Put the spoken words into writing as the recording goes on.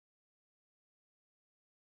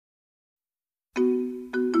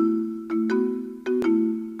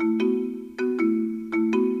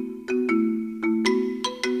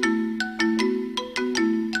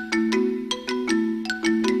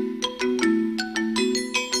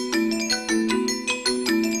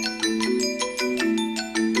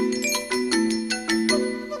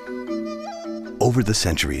Over the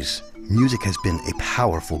centuries, music has been a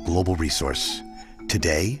powerful global resource.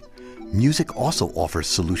 Today, music also offers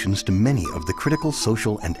solutions to many of the critical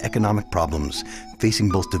social and economic problems facing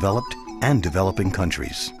both developed and developing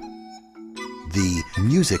countries. The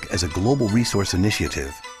Music as a Global Resource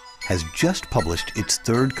Initiative has just published its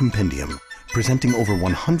third compendium, presenting over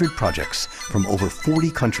 100 projects from over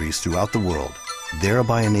 40 countries throughout the world,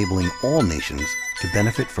 thereby enabling all nations to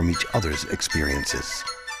benefit from each other's experiences.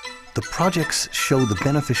 The projects show the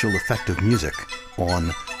beneficial effect of music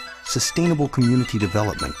on sustainable community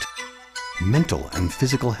development, mental and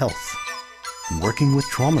physical health, working with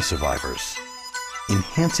trauma survivors,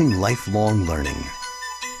 enhancing lifelong learning,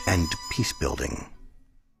 and peace building.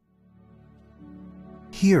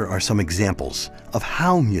 Here are some examples of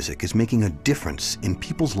how music is making a difference in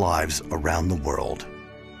people's lives around the world.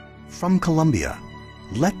 From Colombia,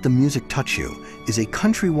 Let the Music Touch You is a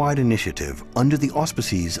countrywide initiative under the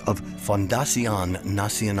auspices of Fundación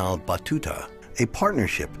Nacional Batuta, a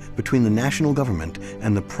partnership between the national government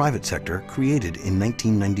and the private sector created in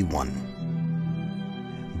 1991.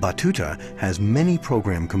 Batuta has many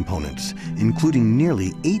program components, including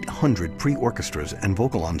nearly 800 pre-orchestras and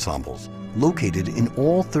vocal ensembles located in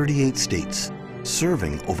all 38 states,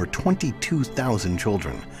 serving over 22,000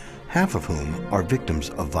 children, half of whom are victims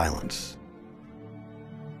of violence.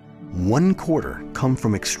 1/4 come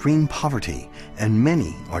from extreme poverty and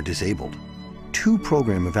many are disabled. 2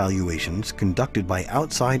 program evaluations conducted by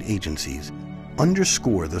outside agencies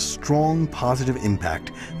underscore the strong positive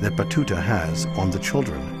impact that Batuta has on the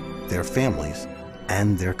children, their families,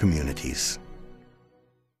 and their communities.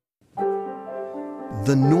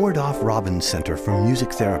 The Nordhoff Robbins Center for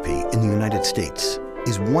Music Therapy in the United States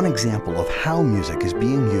is one example of how music is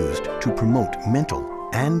being used to promote mental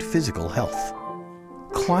and physical health.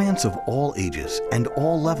 Clients of all ages and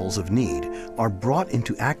all levels of need are brought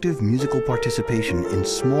into active musical participation in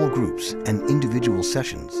small groups and individual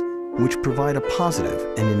sessions, which provide a positive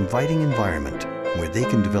and inviting environment where they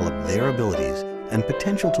can develop their abilities and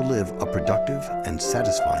potential to live a productive and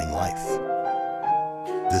satisfying life.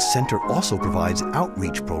 The center also provides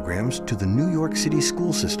outreach programs to the New York City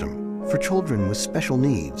school system for children with special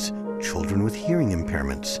needs, children with hearing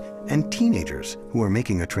impairments, and teenagers who are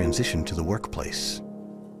making a transition to the workplace.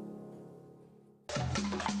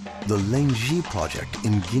 The Lengi project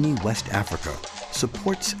in Guinea, West Africa,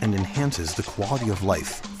 supports and enhances the quality of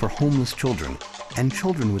life for homeless children and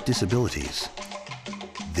children with disabilities.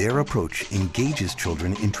 Their approach engages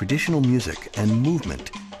children in traditional music and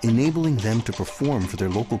movement, enabling them to perform for their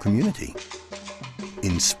local community.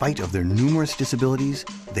 In spite of their numerous disabilities,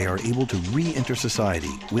 they are able to re-enter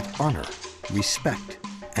society with honor, respect,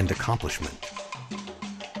 and accomplishment.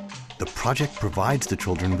 The project provides the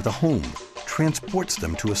children with a home, transports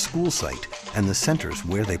them to a school site and the centers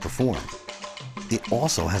where they perform. It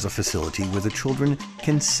also has a facility where the children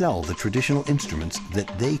can sell the traditional instruments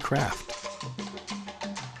that they craft.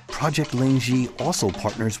 Project Lengi also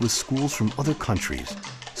partners with schools from other countries,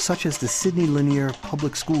 such as the Sydney Linear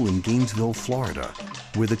Public School in Gainesville, Florida,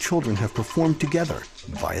 where the children have performed together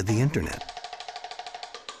via the internet.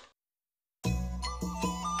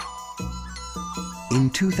 In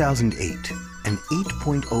 2008, an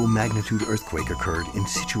 8.0 magnitude earthquake occurred in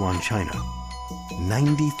Sichuan, China.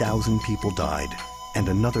 90,000 people died, and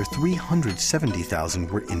another 370,000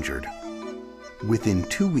 were injured. Within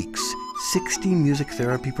 2 weeks, 60 music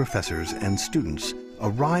therapy professors and students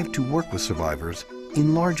arrived to work with survivors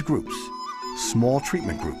in large groups, small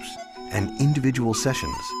treatment groups, and individual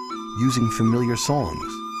sessions, using familiar songs,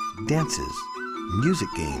 dances, music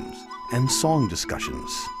games, and song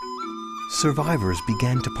discussions. Survivors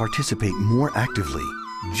began to participate more actively,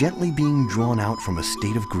 gently being drawn out from a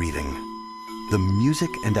state of grieving. The music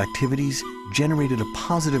and activities generated a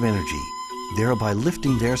positive energy, thereby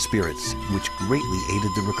lifting their spirits, which greatly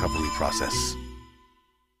aided the recovery process.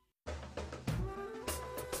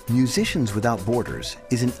 Musicians Without Borders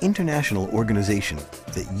is an international organization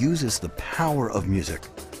that uses the power of music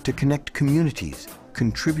to connect communities,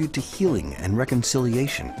 contribute to healing and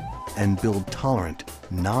reconciliation, and build tolerant,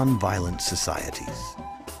 non-violent societies.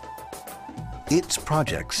 Its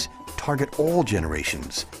projects target all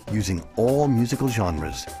generations using all musical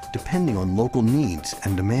genres depending on local needs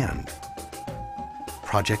and demand.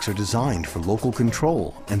 Projects are designed for local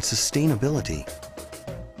control and sustainability.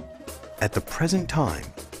 At the present time,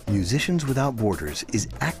 Musicians Without Borders is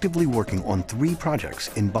actively working on 3 projects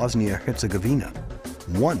in Bosnia-Herzegovina,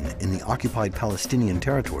 1 in the occupied Palestinian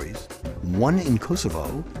territories, 1 in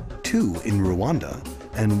Kosovo, 2 in Rwanda,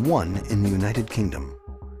 and 1 in the United Kingdom.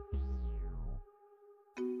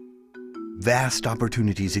 Vast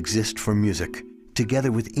opportunities exist for music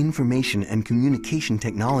together with information and communication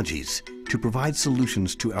technologies, to provide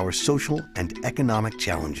solutions to our social and economic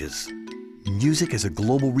challenges. Music as a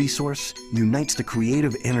global resource unites the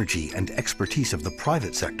creative energy and expertise of the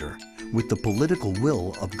private sector with the political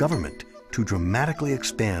will of government to dramatically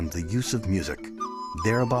expand the use of music,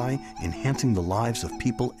 thereby enhancing the lives of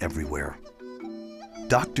people everywhere.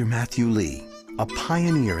 Dr. Matthew Lee, a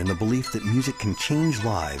pioneer in the belief that music can change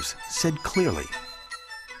lives, said clearly,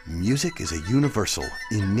 "Music is a universal,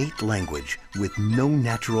 innate language with no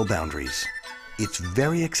natural boundaries. Its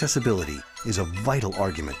very accessibility is a vital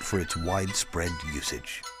argument for its widespread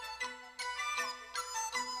usage."